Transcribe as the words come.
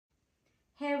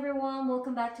everyone,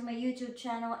 welcome back to my YouTube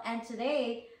channel, and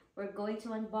today we're going to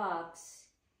unbox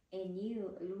a new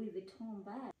Louis Vuitton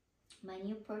bag, my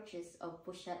new purchase of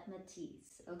Pochette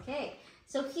Metis. Okay,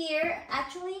 so here,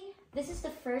 actually this is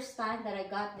the first time that I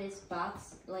got this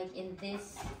box like in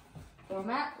this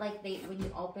format. Like when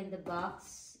you open the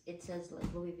box, it says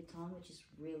like Louis Vuitton, which is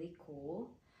really cool.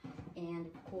 And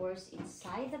of course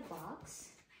inside the box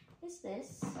is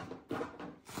this,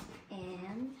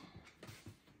 and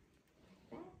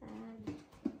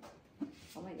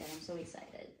oh my god, I'm so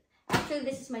excited. Actually,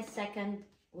 this is my second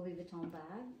Louis Vuitton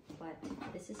bag, but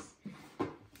this is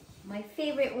my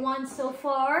favorite one so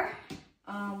far.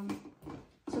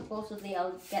 Supposedly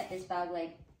I'll get this bag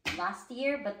like last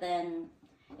year, but then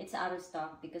it's out of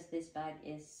stock because this bag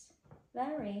is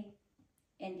very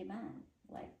in demand,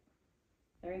 like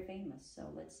very famous. So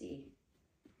let's see.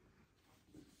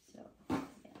 So yeah,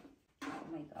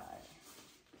 oh my god.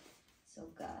 So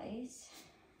guys,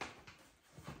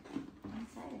 I'm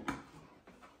excited.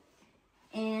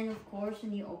 And of course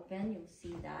when you open, you'll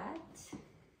see that it's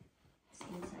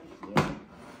inside here.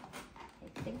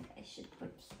 I think I should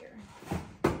put here.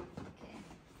 Okay,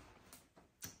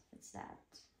 that's that.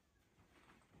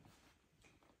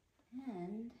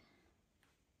 And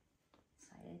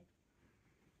excited.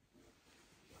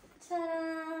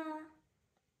 Ta-da!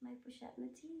 My Pochette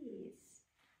Metis.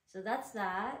 So that's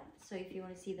that. So if you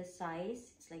want to see the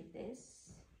size, it's like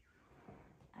this.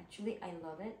 Actually, I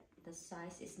love it. The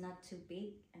size is not too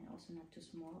big and also not too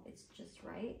small. It's just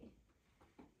right.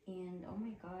 And oh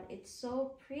my god, it's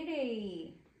so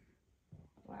pretty.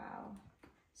 Wow.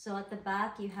 So at the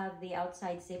back, you have the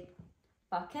outside zip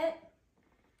pocket.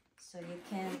 So you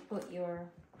can put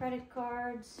your credit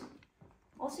cards.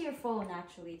 Also your phone,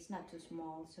 actually. It's not too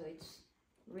small, so it's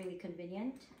really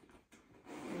convenient.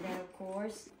 And then of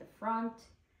course, the front,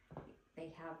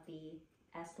 they have the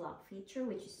S-lock feature,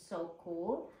 which is so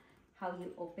cool. How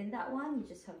you open that one, you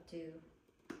just have to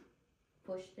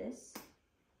push this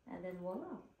and then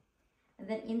voila. And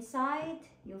then inside,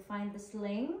 you'll find the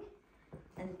sling.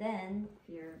 And then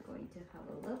if you're going to have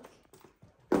a look,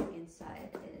 inside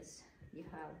is, you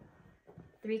have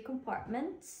 3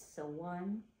 compartments. So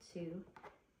 1, 2,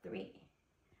 3.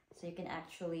 So you can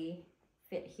actually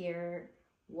fit here,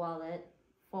 wallet,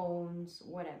 phones,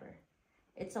 whatever.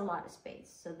 It's a lot of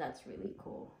space, so that's really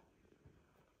cool.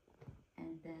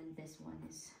 And then this one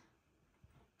is,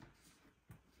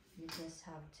 you just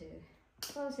have to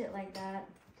close it like that.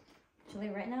 Actually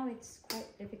right now it's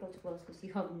quite difficult to close because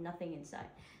you have nothing inside.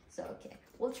 So okay,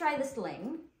 we'll try the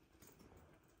sling.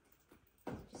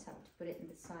 Just have to put it in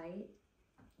the side.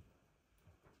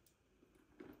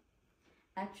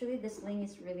 Actually the sling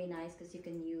is really nice because you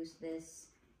can use this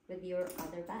with your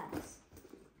other bags.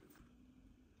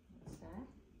 What's that?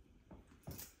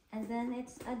 And then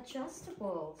it's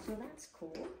adjustable, so that's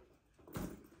cool.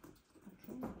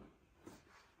 Okay.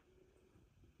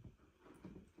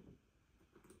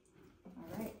 All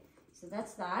right, so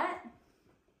that's that.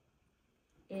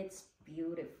 It's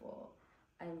beautiful.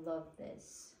 I love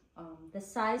this. The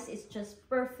size is just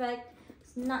perfect.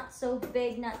 It's not so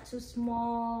big, not too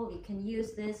small. You can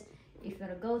use this if you're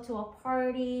gonna go to a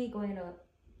party, going to a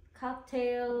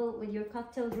cocktail with your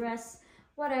cocktail dress,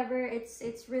 whatever. It's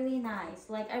really nice.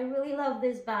 Like I really love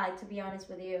this bag, to be honest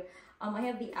with you. I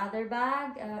have the other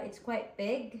bag. It's quite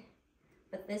big,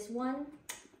 but this one,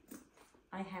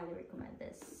 I highly recommend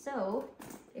this. So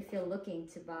if you're looking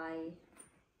to buy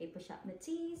a Pochette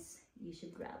Metis, you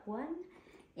should grab one.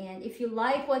 And if you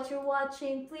like what you're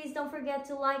watching, please don't forget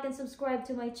to like and subscribe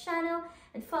to my channel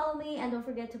and follow me, and don't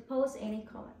forget to post any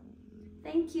comment.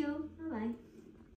 Thank you. Bye bye.